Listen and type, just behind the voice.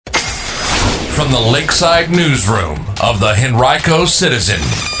from the Lakeside Newsroom of the Henrico Citizen,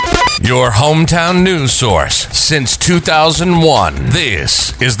 your hometown news source since 2001.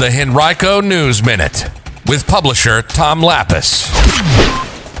 This is the Henrico News Minute with publisher Tom Lapis.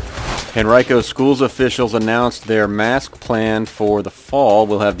 Henrico schools officials announced their mask plan for the fall.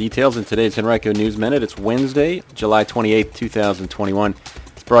 We'll have details in today's Henrico News Minute. It's Wednesday, July 28, 2021.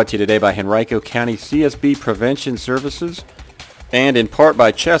 It's brought to you today by Henrico County CSB Prevention Services and in part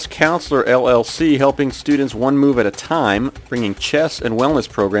by Chess Counselor LLC, helping students one move at a time, bringing chess and wellness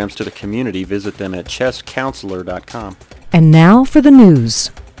programs to the community. Visit them at chesscounselor.com. And now for the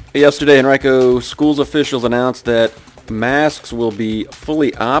news. Yesterday, Henrico schools officials announced that masks will be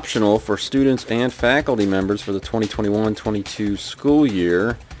fully optional for students and faculty members for the 2021-22 school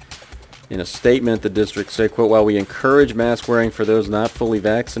year. In a statement, the district said, quote, "While we encourage mask wearing for those not fully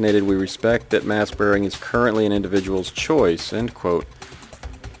vaccinated, we respect that mask wearing is currently an individual's choice," end quote.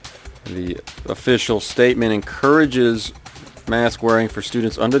 The official statement encourages mask wearing for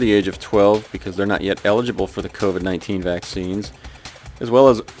students under the age of 12 because they're not yet eligible for the COVID-19 vaccines, as well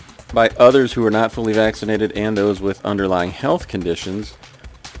as by others who are not fully vaccinated and those with underlying health conditions.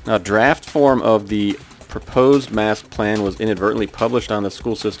 Now, draft form of the proposed mask plan was inadvertently published on the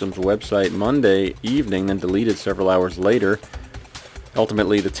school system's website Monday evening, then deleted several hours later.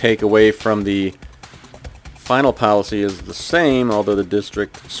 Ultimately, the takeaway from the final policy is the same, although the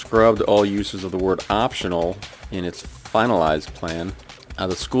district scrubbed all uses of the word optional in its finalized plan.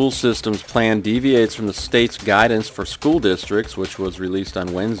 The school system's plan deviates from the state's guidance for school districts, which was released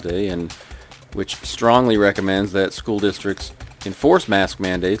on Wednesday, and which strongly recommends that school districts enforce mask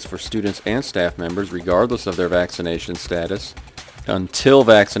mandates for students and staff members regardless of their vaccination status until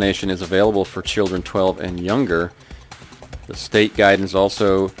vaccination is available for children 12 and younger. The state guidance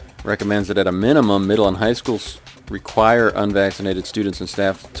also recommends that at a minimum, middle and high schools require unvaccinated students and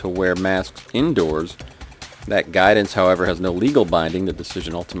staff to wear masks indoors. That guidance, however, has no legal binding. The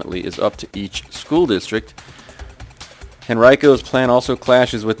decision ultimately is up to each school district. Henrico's plan also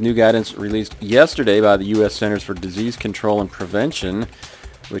clashes with new guidance released yesterday by the U.S. Centers for Disease Control and Prevention,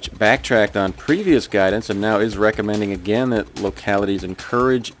 which backtracked on previous guidance and now is recommending again that localities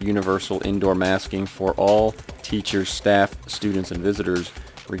encourage universal indoor masking for all teachers, staff, students, and visitors,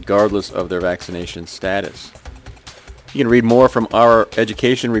 regardless of their vaccination status. You can read more from our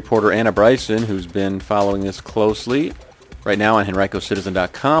education reporter, Anna Bryson, who's been following this closely right now on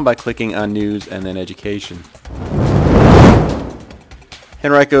henricocitizen.com by clicking on News and then Education.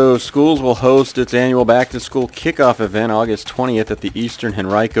 Henrico Schools will host its annual back-to-school kickoff event August 20th at the Eastern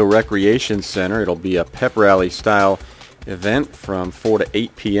Henrico Recreation Center. It'll be a pep rally-style event from 4 to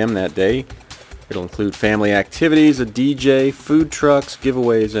 8 p.m. that day. It'll include family activities, a DJ, food trucks,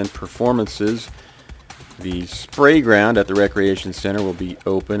 giveaways, and performances. The spray ground at the Recreation Center will be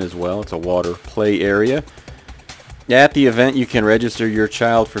open as well. It's a water play area. At the event, you can register your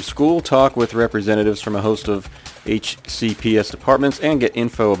child for school, talk with representatives from a host of HCPS departments, and get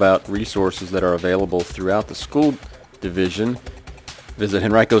info about resources that are available throughout the school division. Visit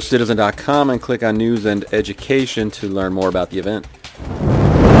henricocitizen.com and click on News and Education to learn more about the event.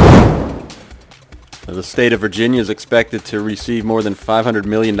 The state of Virginia is expected to receive more than $500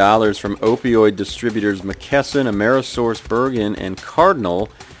 million from opioid distributors McKesson, AmerisourceBergen, and Cardinal,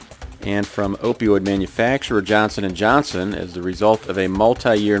 and from opioid manufacturer Johnson & Johnson as the result of a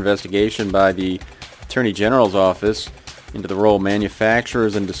multi-year investigation by the Attorney General's office into the role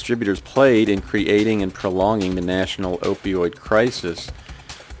manufacturers and distributors played in creating and prolonging the national opioid crisis.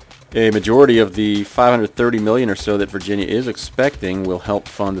 A majority of the $530 million or so that Virginia is expecting will help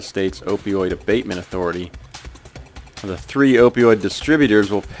fund the state's opioid abatement authority. The three opioid distributors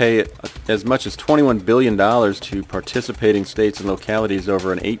will pay as much as $21 billion to participating states and localities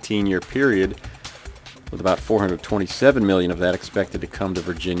over an 18-year period, with about $427 million of that expected to come to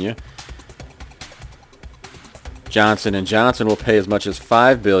Virginia. Johnson & Johnson will pay as much as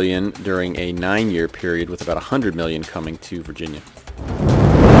 $5 billion during a 9-year period, with about $100 million coming to Virginia.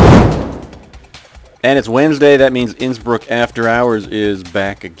 And it's Wednesday. That means Innsbrook After Hours is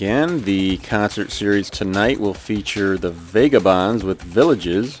back again. The concert series tonight will feature the Vagabonds with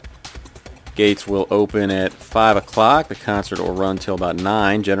Villages. Gates will open at 5 o'clock. The concert will run till about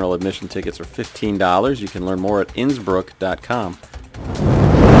 9. General admission tickets are $15. You can learn more at innsbrook.com.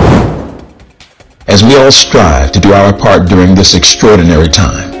 As we all strive to do our part during this extraordinary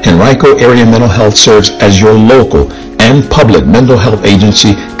time, Henrico Area Mental Health serves as your local and public mental health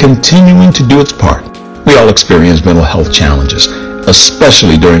agency, continuing to do its part. We all experience mental health challenges,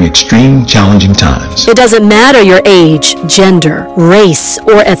 especially during extreme, challenging times. It doesn't matter your age, gender, race,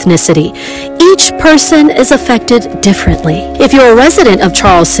 or ethnicity. Each person is affected differently. If you're a resident of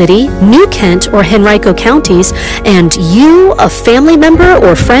Charles City, New Kent, or Henrico counties, and you, a family member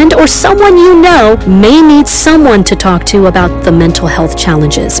or friend, or someone you know may need someone to talk to about the mental health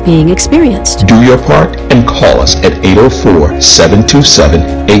challenges being experienced. Do your part and call us at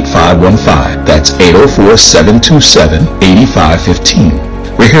 804-727-8515. That's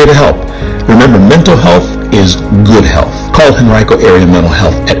 804-727-8515. We're here to help. Remember, mental health is good health. Call Henrico Area Mental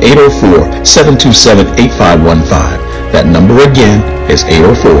Health at 804-727-8515. That number again is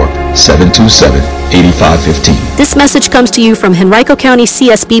 804-727-8515. This message comes to you from Henrico County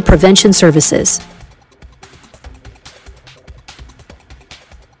CSB Prevention Services.